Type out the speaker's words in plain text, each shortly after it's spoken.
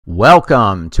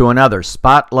Welcome to another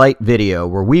Spotlight video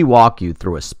where we walk you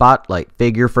through a spotlight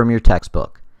figure from your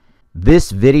textbook.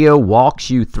 This video walks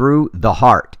you through the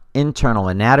heart, internal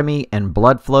anatomy, and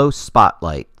blood flow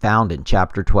spotlight found in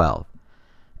Chapter 12.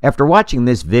 After watching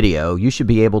this video, you should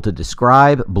be able to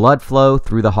describe blood flow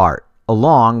through the heart,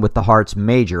 along with the heart's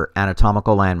major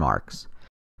anatomical landmarks.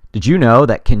 Did you know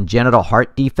that congenital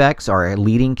heart defects are a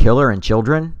leading killer in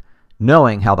children?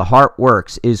 Knowing how the heart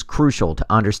works is crucial to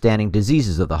understanding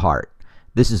diseases of the heart.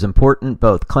 This is important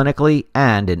both clinically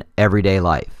and in everyday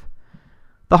life.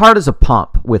 The heart is a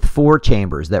pump with 4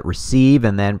 chambers that receive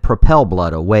and then propel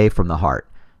blood away from the heart,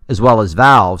 as well as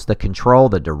valves that control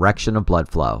the direction of blood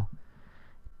flow.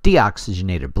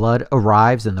 Deoxygenated blood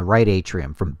arrives in the right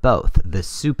atrium from both the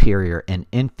superior and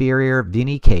inferior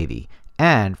vena cava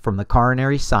and from the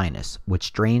coronary sinus,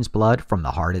 which drains blood from the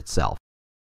heart itself.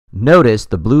 Notice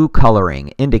the blue coloring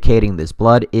indicating this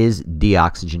blood is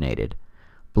deoxygenated.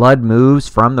 Blood moves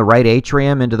from the right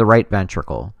atrium into the right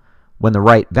ventricle. When the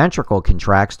right ventricle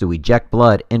contracts to eject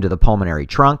blood into the pulmonary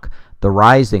trunk, the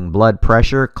rising blood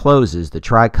pressure closes the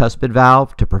tricuspid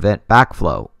valve to prevent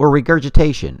backflow or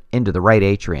regurgitation into the right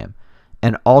atrium,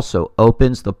 and also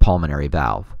opens the pulmonary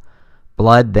valve.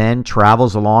 Blood then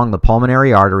travels along the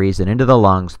pulmonary arteries and into the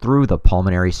lungs through the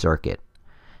pulmonary circuit.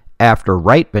 After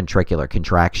right ventricular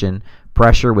contraction,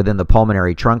 pressure within the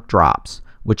pulmonary trunk drops,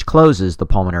 which closes the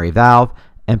pulmonary valve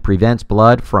and prevents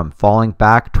blood from falling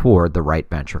back toward the right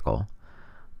ventricle.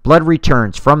 Blood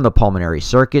returns from the pulmonary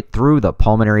circuit through the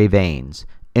pulmonary veins,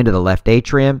 into the left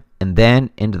atrium, and then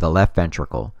into the left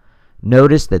ventricle.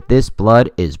 Notice that this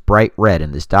blood is bright red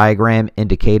in this diagram,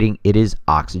 indicating it is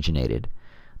oxygenated.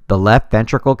 The left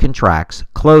ventricle contracts,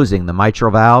 closing the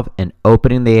mitral valve and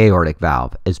opening the aortic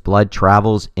valve as blood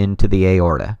travels into the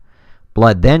aorta.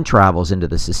 Blood then travels into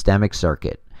the systemic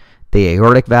circuit. The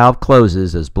aortic valve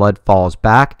closes as blood falls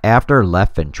back after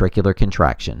left ventricular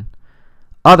contraction.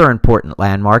 Other important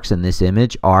landmarks in this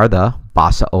image are the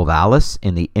fossa ovalis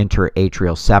in the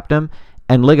interatrial septum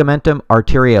and ligamentum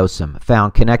arteriosum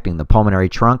found connecting the pulmonary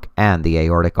trunk and the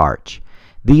aortic arch.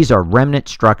 These are remnant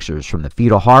structures from the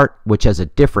fetal heart, which has a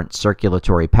different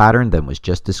circulatory pattern than was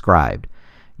just described.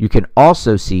 You can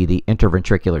also see the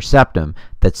interventricular septum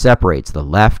that separates the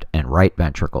left and right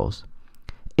ventricles.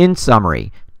 In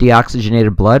summary,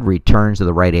 deoxygenated blood returns to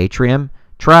the right atrium,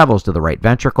 travels to the right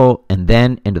ventricle, and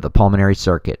then into the pulmonary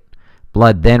circuit.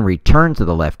 Blood then returns to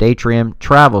the left atrium,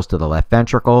 travels to the left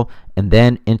ventricle, and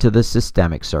then into the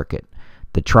systemic circuit.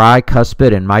 The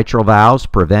tricuspid and mitral valves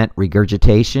prevent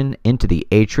regurgitation into the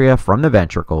atria from the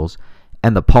ventricles,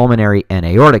 and the pulmonary and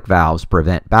aortic valves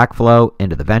prevent backflow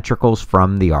into the ventricles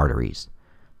from the arteries.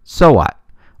 So what?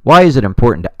 Why is it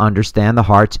important to understand the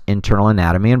heart's internal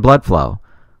anatomy and blood flow?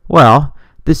 Well,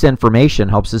 this information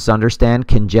helps us understand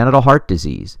congenital heart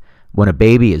disease, when a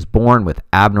baby is born with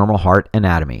abnormal heart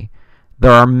anatomy.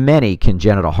 There are many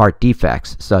congenital heart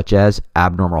defects, such as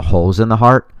abnormal holes in the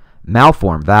heart,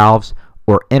 malformed valves,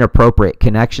 or inappropriate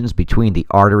connections between the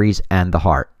arteries and the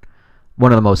heart.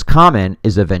 One of the most common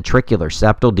is a ventricular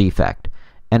septal defect,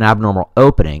 an abnormal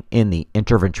opening in the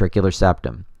interventricular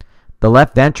septum. The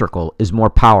left ventricle is more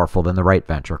powerful than the right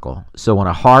ventricle, so when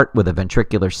a heart with a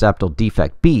ventricular septal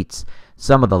defect beats,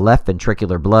 some of the left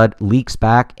ventricular blood leaks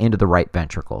back into the right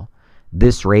ventricle.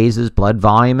 This raises blood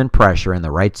volume and pressure in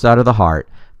the right side of the heart,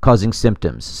 causing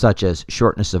symptoms such as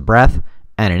shortness of breath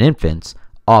and, in infants,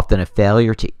 often a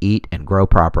failure to eat and grow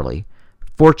properly.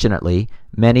 Fortunately,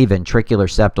 many ventricular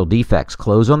septal defects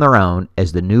close on their own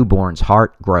as the newborn's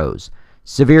heart grows.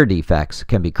 Severe defects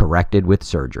can be corrected with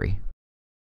surgery.